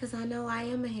 Girl. Because I know I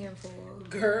am a handful.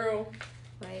 Girl.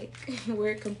 Like,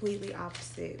 we're completely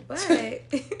opposite. But I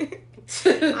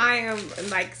am,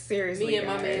 like, seriously, me and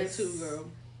my man guys, too, girl.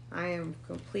 I am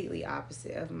completely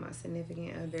opposite of my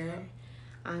significant other. Yeah.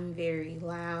 I'm very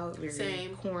loud, very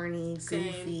corny,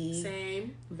 goofy.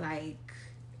 Same. Like,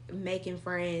 making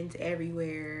friends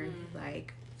everywhere.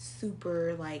 Like,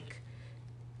 super, like,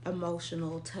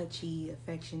 emotional, touchy,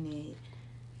 affectionate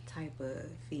type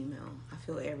of female. I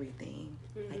feel everything.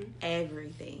 Like,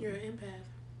 everything. You're an empath.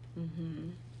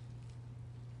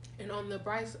 And on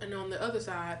the other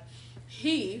side,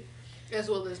 he, as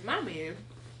well as my man,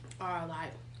 are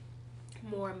like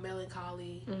more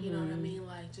melancholy. You know what I mean?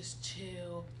 Like just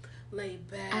chill, laid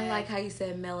back. I like how you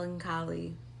said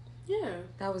melancholy. Yeah,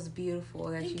 that was beautiful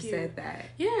that you said that.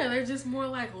 Yeah, they're just more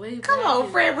like laid back. Come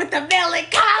on, friend, with the melancholy.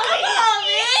 Come on,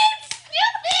 bitch. You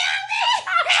feel me?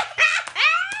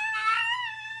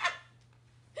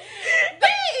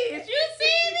 Bitch, you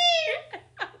see me?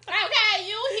 Okay,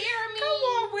 you hear me? Come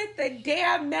on with the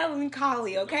damn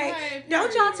melancholy, okay? Right,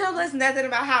 don't y'all tell us nothing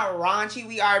about how raunchy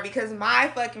we are because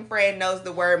my fucking friend knows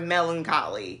the word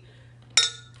melancholy.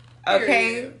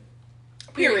 Okay?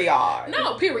 Period.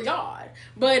 No, period.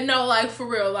 But no, like for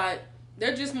real, like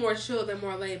they're just more chill, they're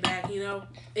more laid back, you know?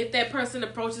 If that person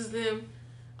approaches them,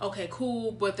 okay,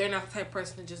 cool, but they're not the type of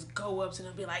person to just go up to them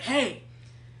and be like, hey,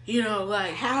 you know,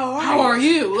 like how are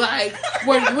you? Like,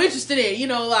 what are you interested in? You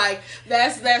know, like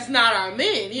that's not our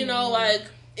men, you know, like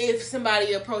if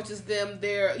somebody approaches them,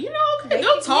 they're, you know,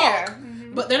 they'll talk,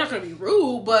 but they're not gonna be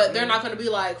rude, but they're not gonna be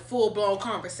like full blown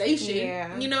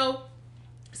conversation, you know?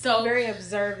 So very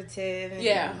observative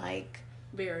and like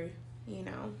very, you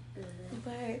know.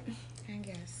 But I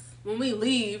guess when we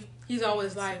leave, he's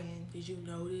always like, did you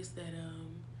notice that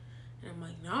and I'm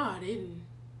like, nah, I didn't.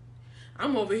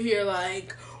 I'm over here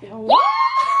like, what? You know what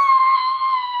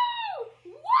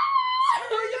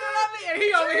I mean? And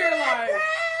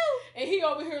he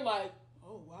over here like,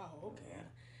 oh wow, okay.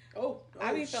 Oh,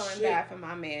 I be feeling bad for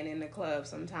my man in the club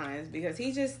sometimes because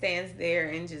he just stands there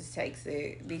and just takes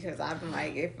it. Because I'm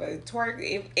like, if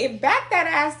Back That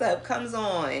Ass Up comes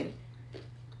on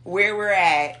where we're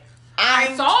at,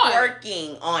 I'm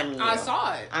twerking on you. I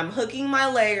saw it. I'm hooking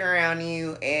my leg around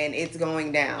you and it's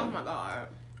going down. Oh my God.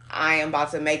 I am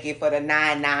about to make it for the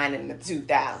 99 and the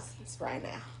 2000s right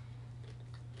now.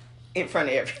 In front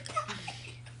of everybody.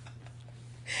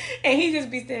 And he just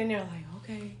be standing there like,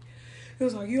 okay. It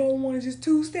was like, you don't want to just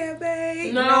two-step,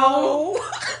 babe? No.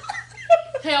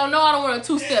 Hell no, I don't want a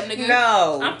two-step, nigga.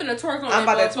 No. I'm finna twerk on I'm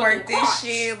that about to twerk this crotch.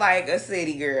 shit like a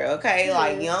city girl, okay? Yeah.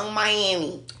 Like Young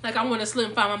Miami. Like I want a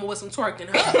Slim Fine Mama with some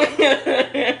twerking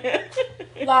her.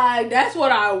 Like, that's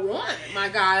what I want, my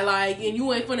guy. Like, and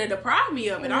you ain't finna deprive me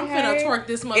of it. I'm finna twerk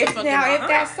this motherfucker If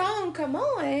that song come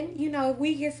on, you know, if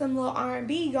we get some little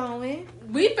R&B going.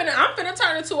 I'm finna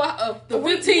turn into the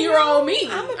 15-year-old me.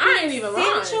 I ain't even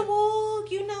lying. Sensual,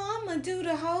 you know, I'm gonna do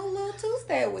the whole little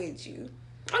two-step with you.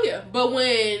 Oh, yeah. But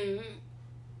when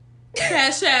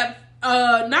Cash App,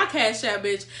 not Cash App,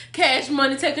 bitch. Cash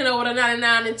Money taking over the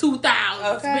 99 and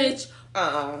 2000s, okay. bitch.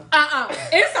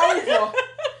 It's over.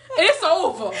 It's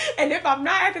over. And if I'm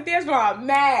not at the dance floor, I'm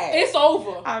mad. It's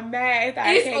over. I'm mad.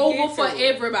 It's over for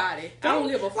everybody. I don't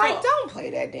give a fuck. Like, don't play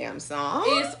that damn song.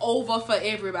 It's over for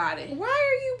everybody. Why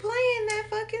are you playing that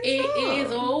fucking song? It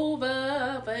is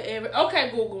over for everybody.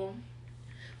 Okay, Google.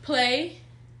 Play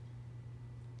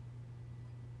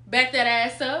Back That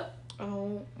Ass Up.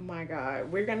 Oh my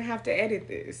God. We're going to have to edit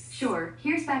this. Sure.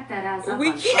 Here's Back That Ass Up.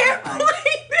 We can't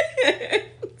play this.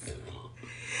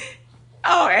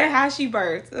 Oh, and How She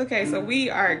Births. Okay, so we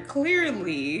are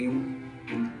clearly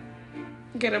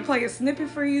gonna play a snippet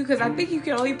for you because I think you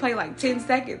can only play like 10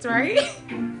 seconds, right?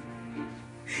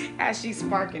 As she's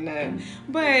sparking up.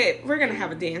 But we're gonna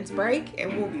have a dance break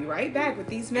and we'll be right back with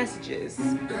these messages.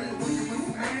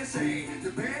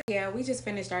 Yeah, we just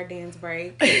finished our dance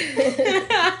break.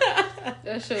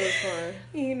 That shit was fun.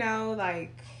 You know,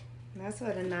 like, that's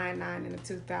for the 99 and the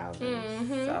 2000s.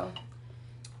 Mm-hmm. So,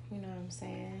 you know what I'm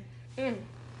saying? And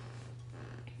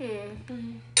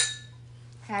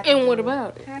what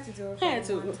about it? Had to do it for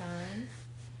one time.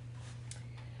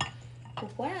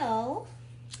 Well,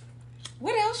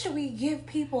 what else should we give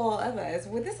people of us?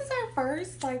 Well, this is our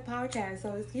first podcast,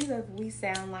 so excuse us if we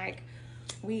sound like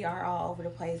we are all over the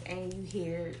place and you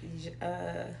hear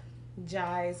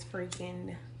Jai's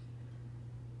freaking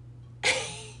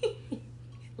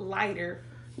lighter.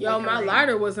 Yo, my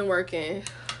lighter wasn't working.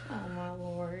 Oh my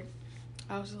Lord.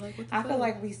 I was just like, what the I fuck? feel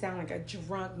like we sound like a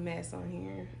drunk mess on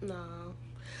here. No.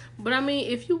 But I mean,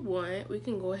 if you want, we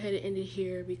can go ahead and end it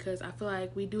here because I feel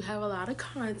like we do have a lot of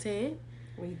content.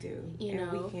 We do. You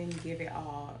know. We can give it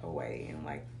all away in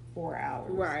like 4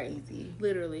 hours. Right. Easy.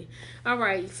 Literally. All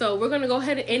right. So we're going to go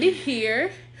ahead and end it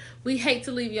here. We hate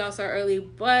to leave y'all so early,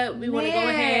 but we want to go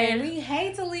ahead. We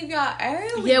hate to leave y'all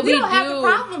early. Yeah, we don't have do. a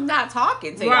problem not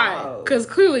talking to y'all. Right. Because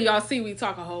clearly y'all see we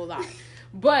talk a whole lot.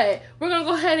 But we're going to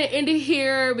go ahead and end it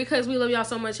here because we love y'all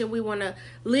so much and we want to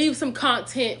leave some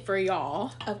content for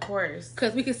y'all. Of course.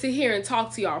 Because we can sit here and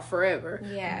talk to y'all forever.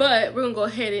 Yeah. But we're going to go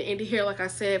ahead and end it here, like I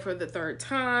said, for the third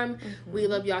time. Mm-hmm. We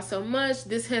love y'all so much.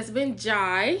 This has been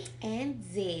Jai. And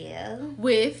Zill.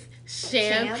 With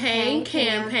Champagne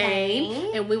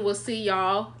Campaign. And we will see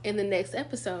y'all in the next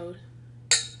episode.